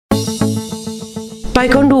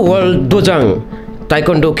Taekwondo world दोजाङ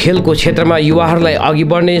taekwondo खेलको क्षेत्रमा युवाहरूलाई अघि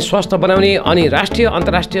बढ्ने स्वस्थ बनाउने अनि राष्ट्रिय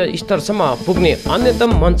अन्तर्राष्ट्रिय स्तरसम्म पुग्ने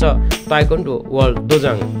अन्यतम मञ्च ताइक्वान्डो वर्ल्ड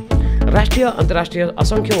दोजाङ राष्ट्रिय अन्तर्राष्ट्रिय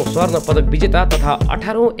असङ्ख्यौं स्वर्ण पदक विजेता तथा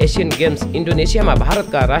 18औं एसियन गेम्स इन्डोनेसियामा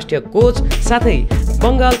भारतका राष्ट्रिय कोच साथै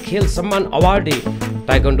बङ्गाल खेल सम्मान अवार्डी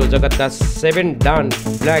ताइक्वान्डो जगतका 7 डान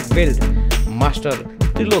ब्ल्याक बेल्ट मास्टर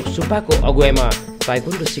त्रिलोक सुब्बाको अगुवाईमा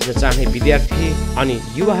ताइक्वान्डो सिक्न चाहने विद्यार्थी अनि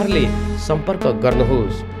युवाहरूले सम्पर्क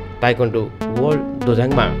गर्नुहोस्। ताइक्वान्डो वर्ल्ड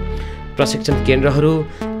दोजाङमा प्रशिक्षण केन्द्रहरू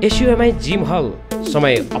एसयुएमआई जिम हल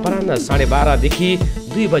समय अपराह्न 12:30 देखि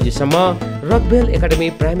 2 बजेसम्म रकभेल academy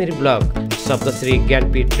primary block Saptashree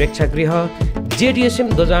Jnanpith प्रेक्षागृह जेडिएसएम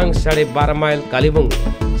दोजाङ 12.5 माइल कालेबुङ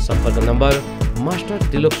सम्पर्क नम्बर मास्टर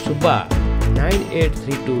त्रिलोक सुब्बा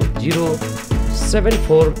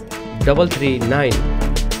 9832074339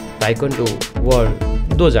 ताइक्वान्डो वर्ल्ड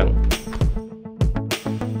दोजाङ।